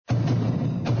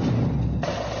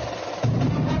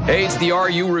Hey, it's the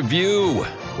RU Review.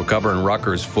 We're covering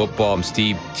Rutgers football. I'm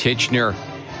Steve Titchener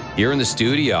here in the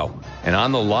studio. And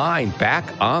on the line,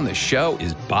 back on the show,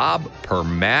 is Bob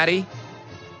Permatti.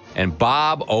 And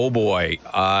Bob, oh boy,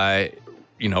 right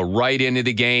into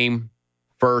the game,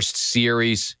 first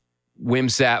series,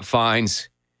 Wimsatt finds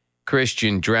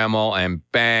Christian Dremel and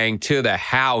bang to the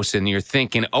house. And you're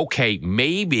thinking, okay,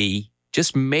 maybe,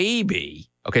 just maybe,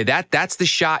 okay, that's the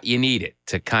shot you needed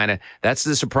to that's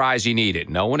the surprise you needed.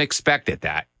 No one expected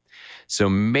that. So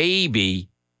maybe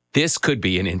this could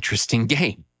be an interesting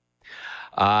game.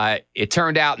 It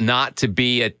turned out not to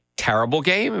be a terrible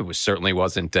game. It certainly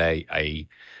wasn't and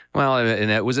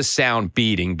it was a sound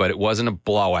beating, but it wasn't a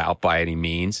blowout by any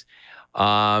means.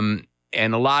 And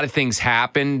a lot of things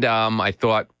happened. I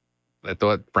thought,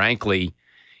 frankly,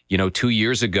 2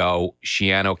 years ago,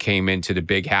 Schiano came into the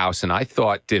big house and I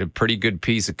thought did a pretty good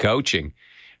piece of coaching.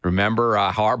 Remember,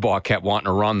 Harbaugh kept wanting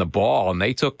to run the ball, and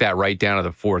they took that right down to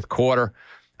the fourth quarter.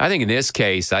 I think in this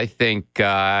case, I think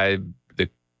they were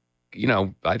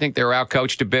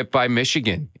outcoached a bit by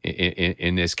Michigan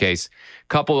in this case.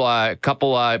 Couple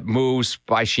moves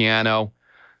by Schiano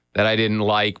that I didn't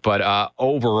like, but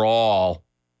overall,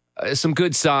 some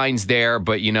good signs there.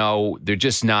 But they're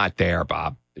just not there,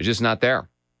 Bob. They're just not there.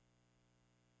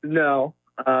 No,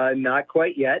 not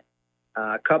quite yet.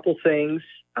 A couple things.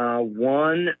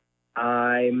 One,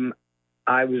 I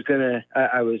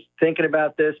was thinking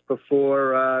about this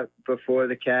before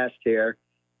the cast here.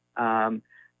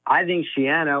 I think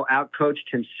Schiano outcoached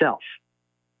himself.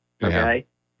 Okay.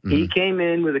 Yeah. Mm-hmm. He came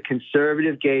in with a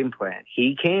conservative game plan.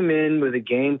 He came in with a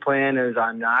game plan as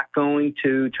I'm not going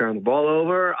to turn the ball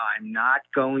over. I'm not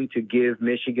going to give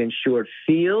Michigan short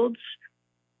fields.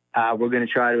 We're going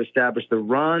to try to establish the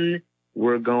run.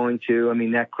 We're going to,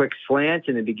 that quick slant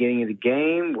in the beginning of the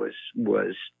game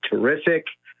was terrific.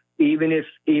 Even if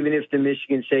the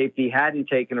Michigan safety hadn't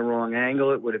taken a wrong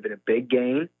angle, it would have been a big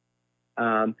gain.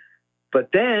 But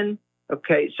then,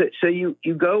 okay, so you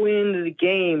go into the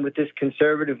game with this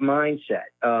conservative mindset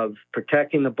of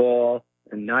protecting the ball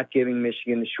and not giving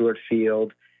Michigan the short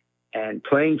field and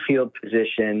playing field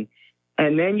position.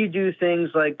 And then you do things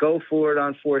like go for it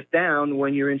on fourth down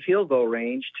when you're in field goal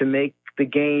range to make the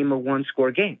game a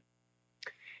one-score game.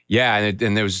 Yeah,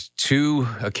 and there was two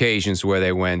occasions where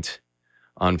they went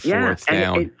on fourth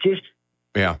down.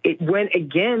 It went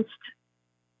against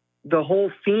the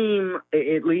whole theme,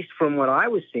 at least from what I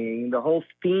was seeing, the whole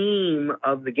theme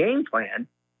of the game plan.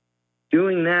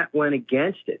 Doing that went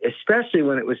against it, especially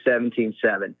when it was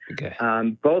 17-7. Okay.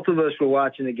 Both of us were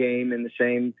watching the game on the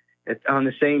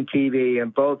same TV,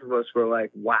 and both of us were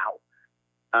like, wow,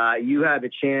 you have a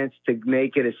chance to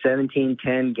make it a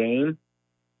 17-10 game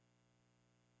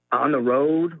on the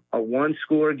road, a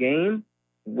one-score game,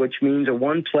 which means a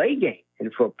one-play game in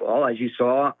football, as you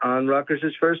saw on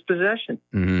Rutgers' first possession.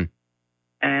 Mm-hmm.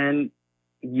 And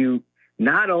you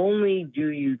not only do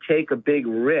you take a big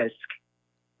risk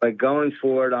by going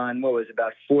for it on,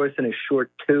 about fourth and a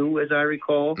short 2, as I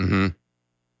recall, mm-hmm.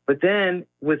 But then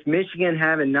with Michigan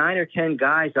having 9 or 10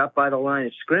 guys up by the line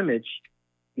of scrimmage,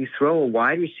 you throw a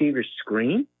wide receiver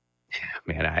screen?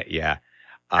 Yeah,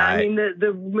 man.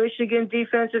 The Michigan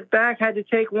defensive back had to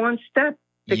take one step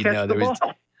to catch the ball.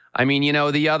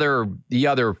 The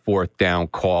other fourth down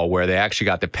call where they actually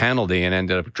got the penalty and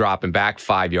ended up dropping back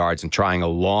 5 yards and trying a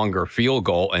longer field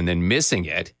goal and then missing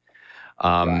it,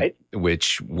 right.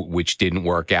 which didn't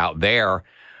work out there.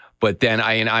 But then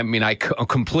I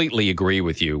completely agree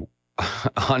with you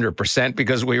 100%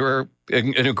 because we were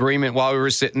in agreement while we were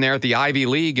sitting there at the Ivy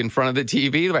League in front of the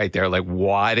TV right there. Like,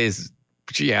 what is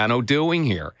Schiano doing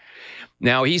here?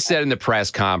 Now, he said in the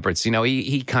press conference,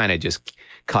 he kind of just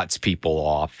cuts people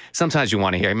off. Sometimes you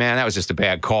want to hear, man, that was just a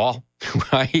bad call,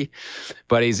 right?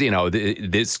 But he's,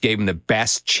 this gave him the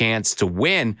best chance to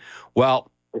win. Well,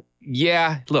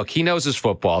 yeah, look, he knows his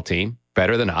football team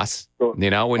better than us,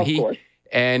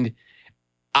 And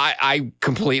I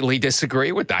completely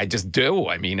disagree with that. I just do.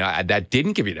 That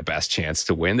didn't give you the best chance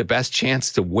to win. The best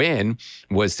chance to win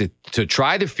was to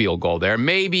try the field goal there.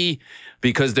 Maybe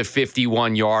because the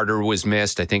 51-yarder was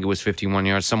missed. I think it was 51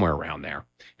 yards, somewhere around there.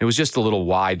 It was just a little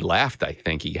wide left, I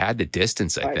think. He had the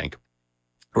distance, I think.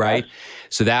 Right? Yes.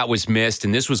 So that was missed,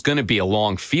 and this was going to be a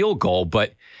long field goal,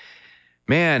 but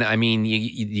man,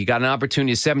 you got an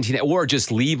opportunity at 17, or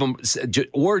just leave them,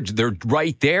 or they're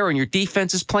right there and your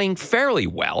defense is playing fairly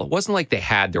well. It wasn't like they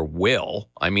had their will.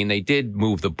 They did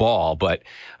move the ball, but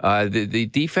the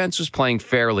defense was playing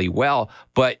fairly well.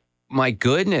 But my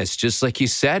goodness, just like you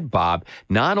said, Bob,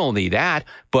 not only that,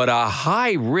 but a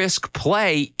high-risk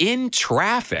play in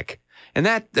traffic. And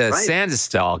that Right.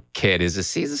 Sandestall kid he's a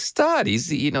stud. He's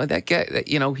that guy.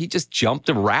 He just jumped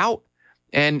a route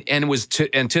and was to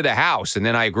the house. And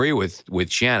then I agree with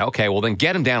Shannon. Okay, well then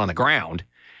get him down on the ground.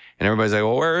 And everybody's like,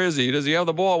 well, where is he? Does he have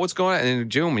the ball? What's going on? And in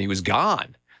June, he was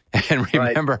gone. And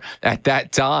remember at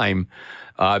that time,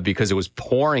 because it was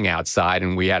pouring outside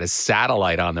and we had a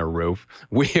satellite on the roof,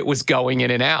 it was going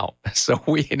in and out. So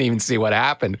we didn't even see what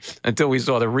happened until we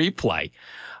saw the replay.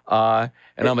 And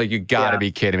I'm like, you got to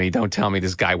be kidding me. Don't tell me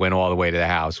this guy went all the way to the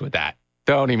house with that.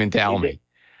 Don't even tell me.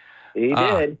 He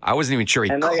did. I wasn't even sure he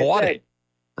caught it.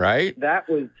 Right? That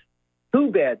was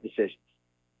 2 bad decisions.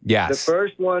 Yes. The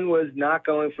first one was not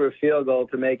going for a field goal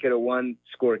to make it a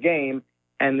 1-score game.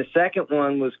 And the second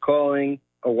one was calling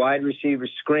a wide receiver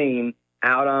screen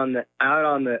out on the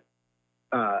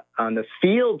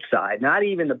field side, not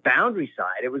even the boundary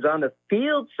side. It was on the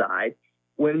field side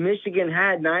when Michigan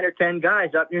had 9 or 10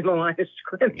 guys up near the line of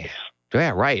scrimmage. Yeah,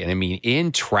 right. And I mean,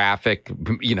 in traffic,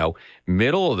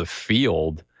 middle of the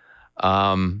field,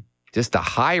 just a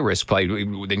high risk play.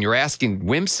 Then you're asking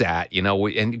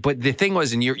Wimsatt, but the thing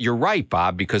was, and you're right,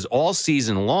 Bob, because all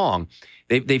season long,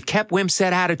 they've kept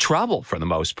Wimsatt out of trouble for the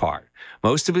most part.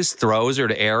 Most of his throws are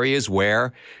to areas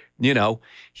where,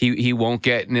 he won't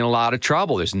get in a lot of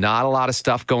trouble. There's not a lot of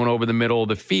stuff going over the middle of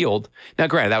the field. Now,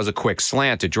 granted, that was a quick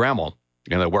slant to Dremel.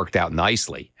 That worked out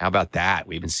nicely. How about that?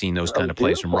 We haven't seen those kind of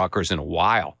plays from Rutgers in a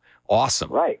while.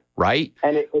 Awesome. Right?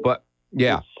 And it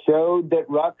showed that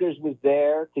Rutgers was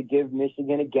there to give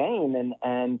Michigan a game.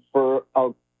 And for,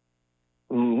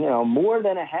 more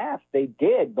than a half, they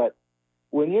did. But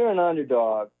when you're an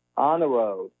underdog on the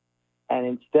road, and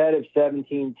instead of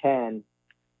 17-10,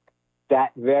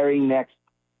 that very next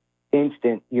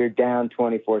instant, you're down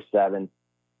 24-7.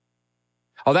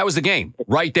 Oh, that was the game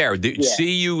right there.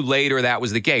 See you later. That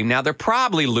was the game. Now, they're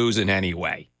probably losing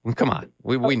anyway. Come on.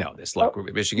 We know this. Look,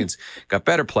 Michigan's got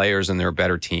better players and they're a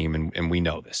better team, and we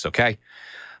know this, okay?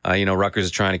 Rutgers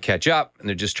is trying to catch up, and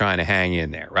they're just trying to hang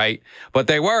in there, right? But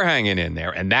they were hanging in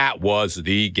there, and that was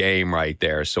the game right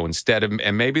there. So instead of,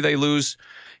 and maybe they lose,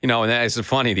 and that's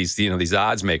funny, these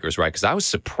odds makers, right? Because I was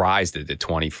surprised at the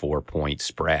 24-point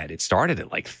spread. It started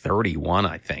at like 31,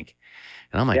 I think.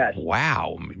 And I'm like,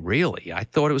 wow, really? I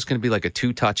thought it was going to be like a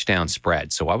 2-touchdown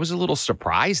spread. So I was a little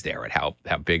surprised there at how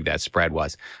big that spread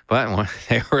was. But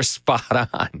they were spot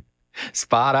on.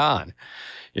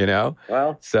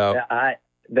 Well, so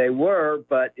they were,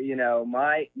 but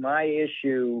my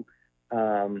issue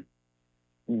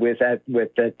with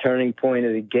the turning point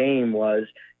of the game was,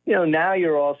 now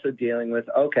you're also dealing with,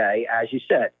 okay, as you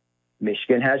said,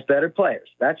 Michigan has better players.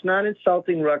 That's not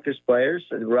insulting Rutgers players.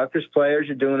 The Rutgers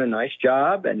players are doing a nice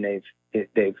job, and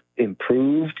they've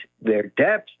improved their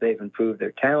depth. They've improved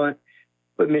their talent.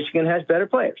 But Michigan has better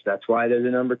players. That's why they're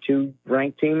the number 2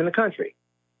 ranked team in the country.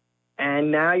 And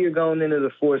now you're going into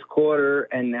the fourth quarter,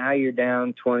 and now you're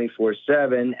down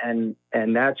 24-7,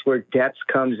 and that's where depth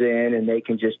comes in, and they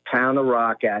can just pound the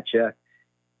rock at you,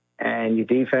 and your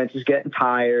defense is getting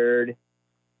tired.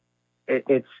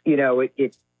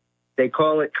 They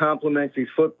call it complementary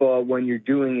football when you're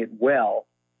doing it well.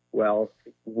 Well,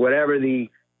 whatever the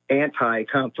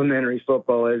anti-complementary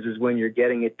football is when you're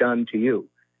getting it done to you.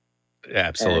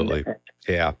 Absolutely.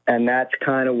 Yeah. And that's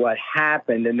kind of what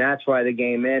happened, and that's why the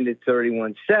game ended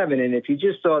 31-7. And if you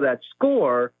just saw that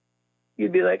score,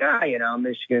 you'd be like,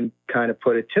 Michigan kind of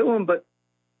put it to them. But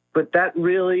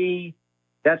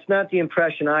that's not the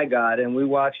impression I got. And we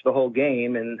watched the whole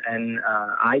game, and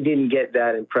I didn't get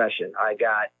that impression. I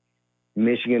got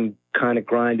Michigan kind of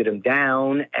grinded them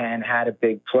down and had a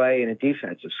big play and a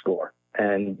defensive score.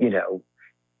 And,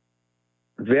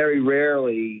 very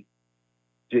rarely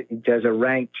does a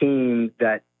ranked team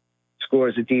that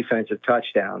scores a defensive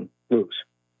touchdown lose.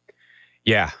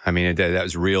 Yeah, I mean,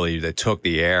 that took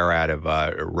the air out of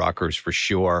Rutgers for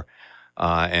sure.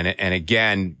 And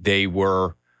again, they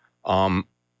were,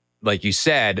 like you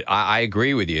said, I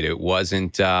agree with you. It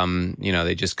wasn't,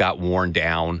 they just got worn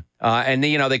down. And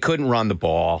they couldn't run the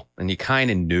ball, and you kind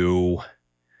of knew.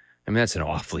 I mean, that's an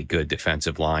awfully good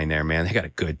defensive line there, man. They got a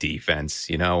good defense,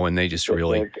 and they just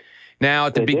really. Now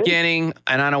at the beginning,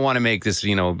 and I don't want to make this,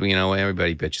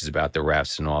 everybody bitches about the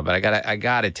refs and all, but I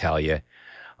gotta tell you,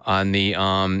 on the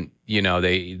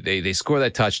they score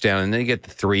that touchdown and they get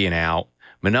the 3 and out.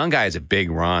 Monungai has a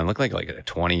big run, looked like a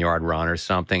 20-yard run or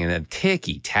something, and a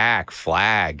ticky-tack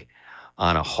flag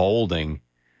on a holding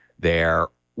there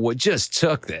just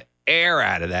took the air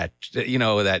out of that,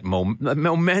 that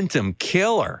momentum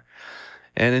killer.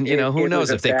 And then, who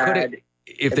knows if they could have,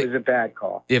 it was a bad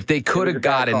call. If they could have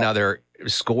got another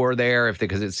score there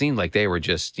because it seemed like they were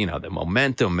just, the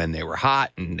momentum and they were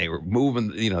hot and they were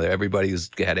moving, everybody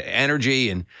had energy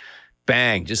and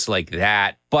bang, just like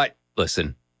that. But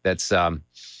listen, that's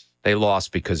they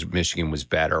lost because Michigan was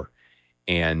better.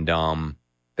 And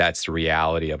that's the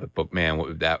reality of it. But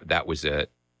man, that was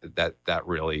it. That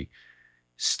really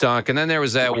stunk. And then there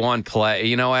was that one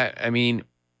play. I mean,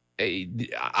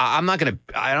 I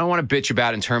don't want to bitch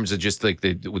about it in terms of just like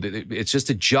it's just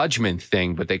a judgment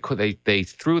thing. But they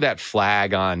threw that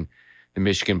flag on the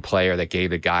Michigan player that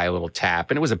gave the guy a little tap,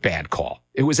 and it was a bad call.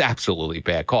 It was absolutely a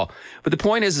bad call. But the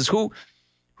point is who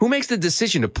makes the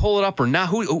decision to pull it up or not?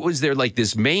 Who was there, like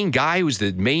this main guy who's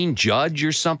the main judge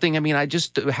or something? I mean,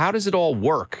 how does it all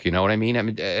work? You know what I mean? I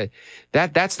mean,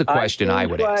 that's the question I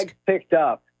would ask.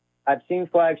 I've seen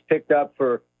flags picked up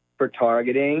for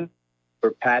targeting,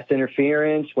 for pass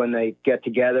interference, when they get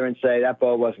together and say that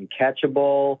ball wasn't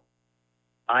catchable.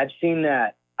 I've seen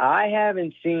that. I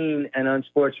haven't seen an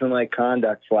unsportsmanlike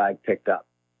conduct flag picked up.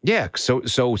 Yeah,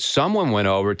 so someone went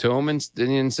over to him and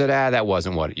said, that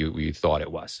wasn't what you thought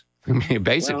it was. I mean,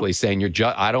 basically saying I'm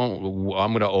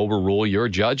going to overrule your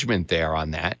judgment there on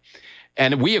that.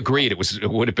 And we agreed it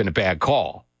would have been a bad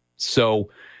call. So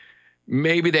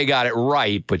maybe they got it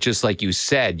right, but just like you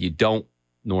said, you don't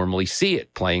normally see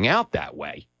it playing out that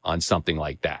way on something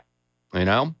like that.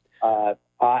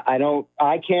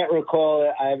 I can't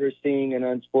recall ever seeing an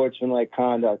unsportsmanlike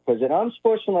conduct, because an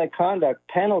unsportsmanlike conduct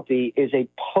penalty is a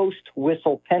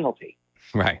post-whistle penalty.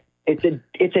 Right. It's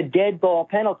a dead ball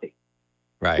penalty.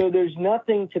 Right. So there's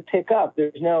nothing to pick up.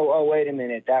 There's no, oh, wait a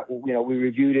minute, that, we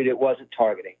reviewed it, it wasn't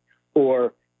targeting.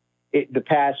 Or the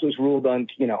pass was ruled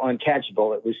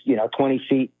uncatchable. It was, 20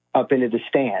 feet up into the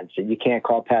stands, and you can't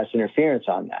call pass interference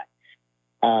on that.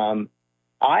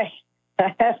 I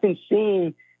haven't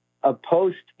seen a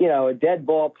dead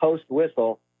ball post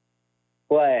whistle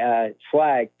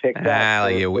flag picked up.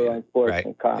 Right. It wouldn't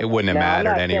have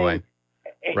mattered anyway.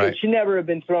 It should never have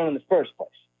been thrown in the first place.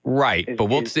 Right. But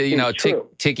we'll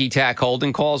ticky-tack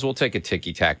holding calls. We'll take a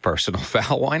ticky-tack personal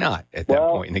foul. Why not at that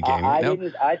point in the game?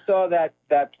 I saw that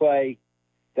play,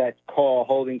 that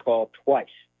holding call twice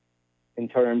in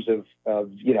terms of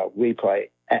replay.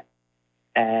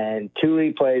 And 2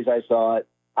 replays I saw it.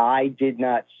 I did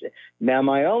not see. Now,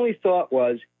 my only thought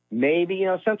was maybe,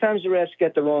 sometimes the refs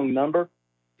get the wrong number.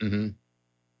 Mm-hmm.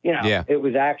 It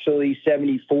was actually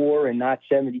 74 and not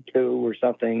 72 or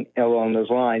something along those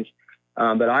lines.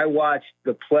 But I watched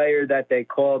the player that they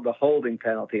called the holding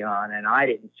penalty on, and I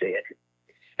didn't see it.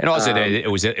 And also, it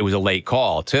was a late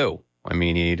call too. I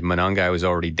mean, Monangai was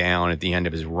already down at the end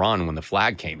of his run when the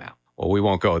flag came out. Well, we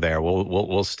won't go there.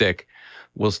 We'll stick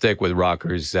with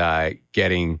Rutgers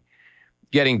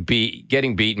getting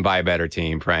beaten by a better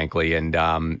team, frankly. And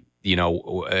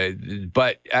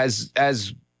but as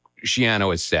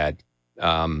Shiano has said,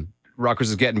 Rutgers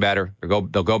is getting better. They'll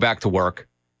go back to work.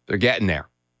 They're getting there.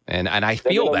 And I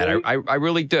feel that. I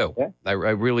really do. Yeah. I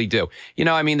really do.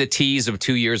 The tease of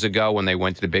 2 years ago when they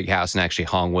went to the big house and actually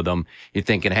hung with them, you're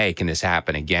thinking, hey, can this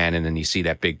happen again? And then you see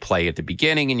that big play at the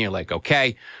beginning and you're like,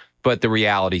 okay. But the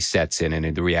reality sets in,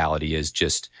 and the reality is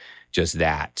just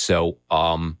that. So,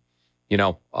 and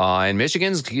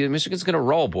Michigan's going to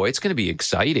roll, boy. It's going to be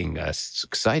exciting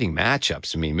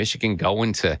matchups. I mean, Michigan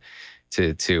going to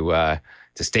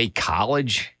State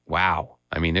College. Wow.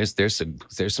 I mean, there's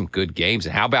some good games.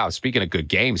 And speaking of good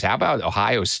games, how about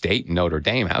Ohio State and Notre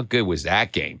Dame? How good was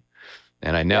that game?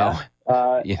 And I know,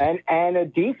 and a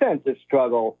defensive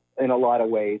struggle in a lot of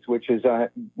ways, which is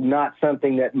not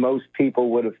something that most people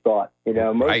would have thought.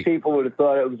 Most people would have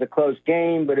thought it was a close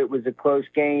game, but it was a close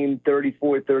game,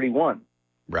 34-31.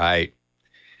 Right.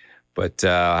 But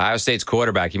Ohio State's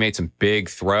quarterback, he made some big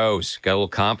throws, got a little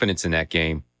confidence in that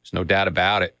game. There's no doubt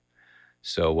about it.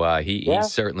 So he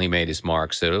certainly made his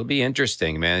mark. So it'll be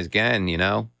interesting, man. Again,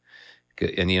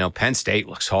 and Penn State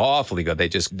looks awfully good. They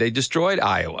destroyed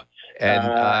Iowa,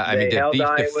 and they held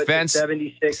Iowa to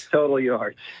 76 total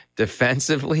yards.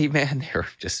 Defensively, man, they're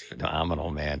just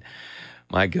phenomenal, man.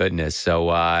 My goodness.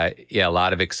 So a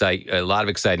lot of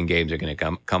exciting games are going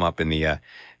to come up in the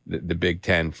Big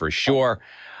Ten for sure.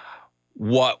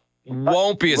 What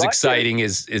won't be as exciting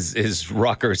is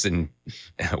Rutgers and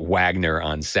Wagner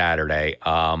on Saturday.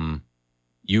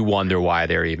 You wonder why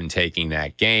they're even taking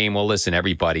that game. Well, listen,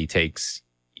 everybody takes,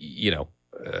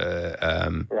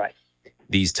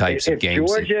 these types of games.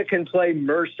 If Georgia can play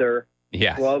Mercer,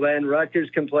 well, then Rutgers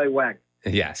can play Wagner.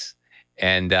 Yes.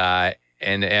 And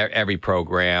every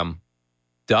program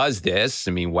does this.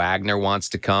 I mean, Wagner wants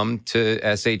to come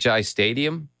to SHI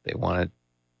Stadium. They want to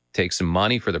take some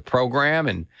money for the program.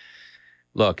 And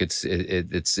look,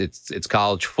 it's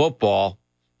college football,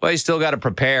 But you still got to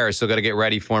prepare. Still got to get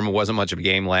ready for him. It wasn't much of a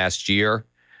game last year.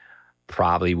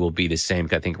 Probably will be the same.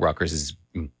 I think Rutgers is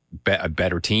a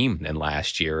better team than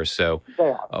last year. So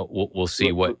we'll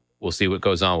see what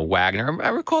goes on with Wagner. I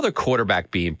recall their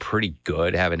quarterback being pretty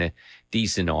good, having a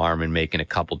decent arm and making a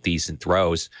couple decent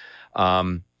throws.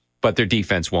 But their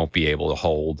defense won't be able to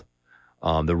hold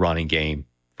the running game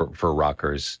for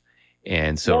Rutgers.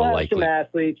 And so they'll have likely some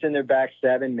athletes in their back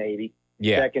seven, maybe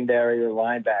secondary or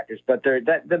linebackers. But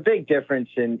the big difference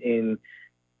in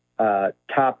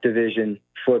top division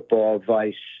football,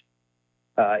 Vice,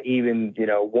 even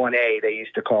 1A they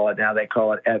used to call it. Now they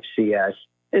call it FCS.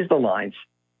 Is the lines.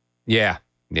 Yeah.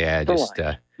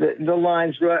 The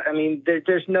lines. I mean,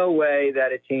 there's no way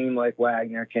that a team like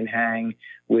Wagner can hang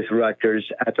with Rutgers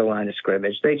at the line of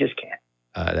scrimmage. They just can't.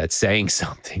 That's saying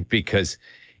something because,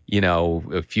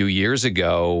 a few years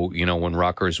ago, when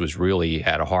Rutgers was really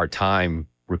had a hard time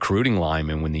recruiting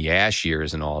linemen when the Ash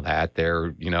years and all that,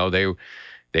 they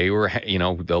were,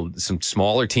 some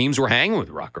smaller teams were hanging with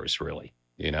Rutgers really,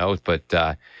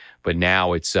 but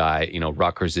now it's,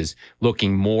 Rutgers is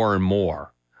looking more and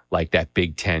more like that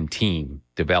Big Ten team,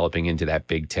 developing into that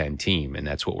Big Ten team. And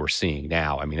that's what we're seeing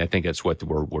now. I mean, I think that's what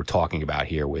we're talking about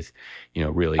here with,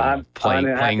 really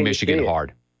playing Michigan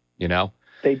hard, They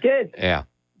did. Yeah,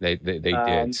 they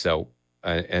did. So,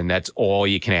 and that's all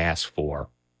you can ask for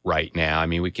right now. I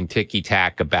mean, we can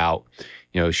ticky-tack about,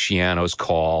 Shiano's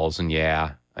calls. And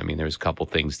there's a couple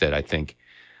things that I think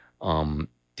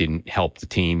didn't help the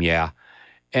team. Yeah.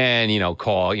 And,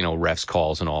 refs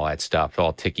calls and all that stuff,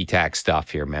 all ticky-tack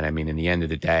stuff here, man. I mean, in the end of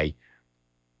the day,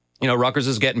 Rutgers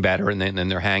is getting better, and then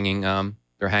they're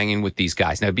hanging with these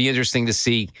guys. Now, it'd be interesting to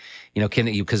see,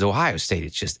 because Ohio State,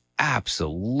 it's just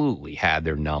absolutely had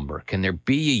their number. Can there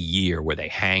be a year where they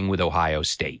hang with Ohio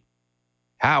State?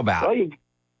 How about,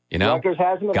 Rutgers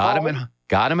has them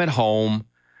got them at home.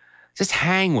 Just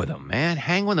hang with them, man.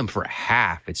 Hang with them for a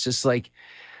half. It's just like,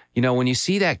 when you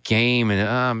see that game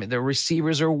and the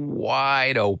receivers are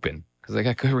wide open because they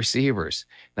got good receivers.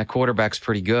 That quarterback's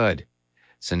pretty good.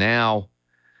 So now,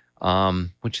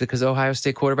 because Ohio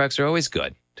State quarterbacks are always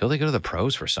good until they go to the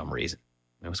pros for some reason.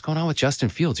 What's going on with Justin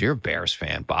Fields? You're a Bears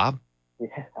fan, Bob. Yeah,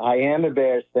 I am a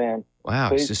Bears fan.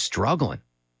 Wow, he's just struggling.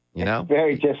 It's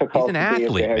very difficult. He's an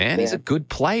athlete, man. He's a good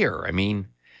player. I mean,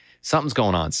 something's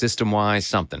going on system-wise,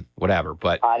 something, whatever.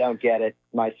 But I don't get it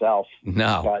myself.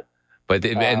 No. But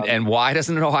why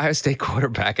doesn't an Ohio State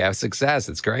quarterback have success?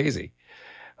 It's crazy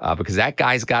because that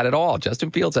guy's got it all.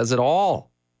 Justin Fields has it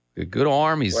all. A good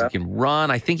arm. He can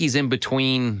run. I think he's in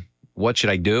between. What should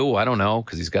I do? I don't know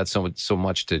because he's got so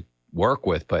much to work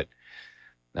with. But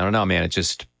I don't know, man.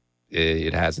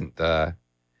 It hasn't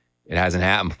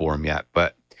happened for him yet.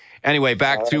 But anyway,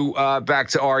 back to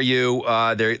RU.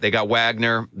 They got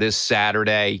Wagner this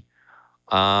Saturday.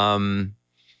 Let's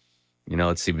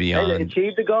see beyond. They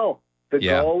achieved the goal. The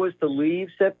goal was to leave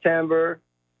September.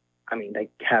 I mean, they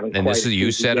haven't. And quite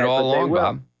you said it all along,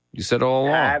 Bob. You said it all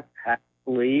along. Have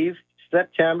leave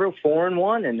September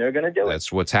 4-1, and they're going to do it. That's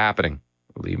what's happening.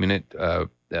 Leaving it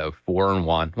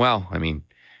 4-1. Well, I mean,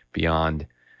 beyond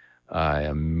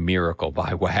a miracle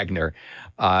by Wagner,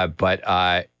 and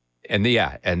that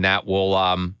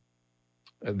will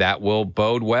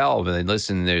bode well. And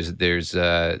listen, there's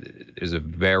a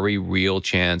very real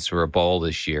chance for a bowl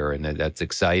this year, and that's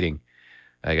exciting.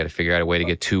 I got to figure out a way to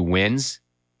get 2 wins.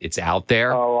 It's out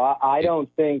there. Oh, I don't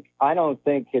think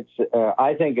it's.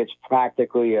 I think it's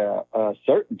practically a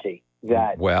certainty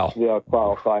that they'll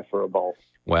qualify for a bowl.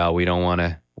 Well, we don't want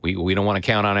to. We don't want to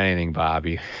count on anything,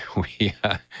 Bobby. We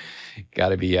got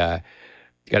to be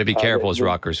careful as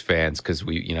Rutgers fans because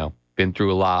we been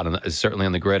through a lot, certainly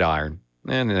on the gridiron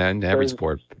and every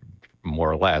sport,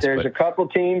 more or less. There's a couple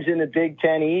teams in the Big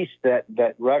Ten East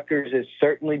that Rutgers is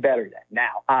certainly better than.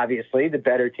 Now, obviously, the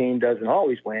better team doesn't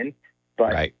always win,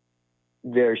 but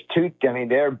there's two. I mean,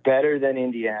 they're better than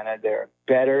Indiana. They're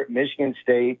better. Michigan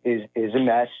State is a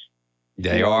mess.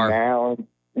 They are.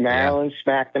 Maryland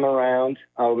smacked them around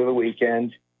over the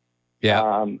weekend.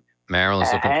 Yeah.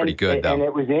 Maryland's looking pretty good, though. And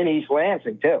it was in East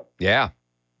Lansing, too. Yeah.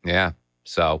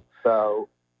 So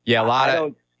yeah, a lot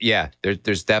of. Yeah,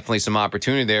 there's definitely some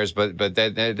opportunity there, but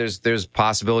there's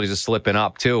possibilities of slipping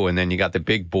up too, and then you got the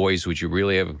big boys, which you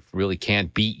really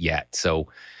can't beat yet. So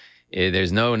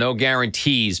there's no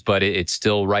guarantees, but it's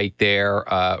still right there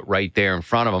in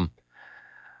front of them.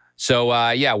 So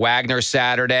Wagner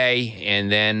Saturday,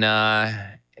 and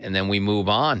then we move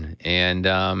on,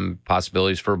 and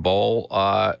possibilities for a bowl,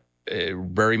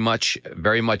 very much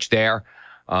there.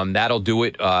 That'll do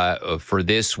it for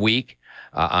this week.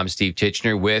 I'm Steve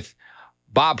Titchener with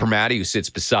Bob Permatti, who sits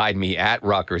beside me at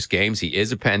Rutgers games. He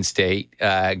is a Penn State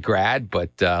grad, but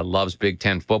loves Big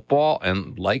Ten football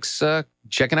and likes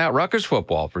checking out Rutgers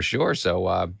football for sure.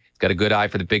 So he's got a good eye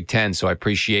for the Big Ten. So I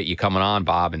appreciate you coming on,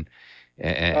 Bob, and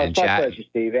it's my pleasure,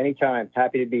 Steve. Anytime.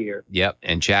 Happy to be here. Yep,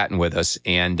 and chatting with us.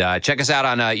 And check us out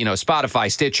on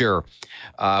Spotify, Stitcher.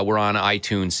 We're on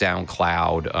iTunes,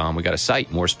 SoundCloud. We got a site,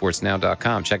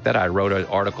 moresportsnow.com. Check that out. I wrote an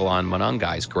article on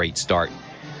Monungai's great start.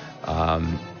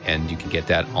 And you can get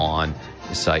that on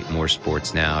the site,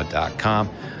 moresportsnow.com.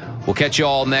 We'll catch you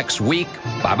all next week.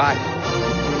 Bye-bye.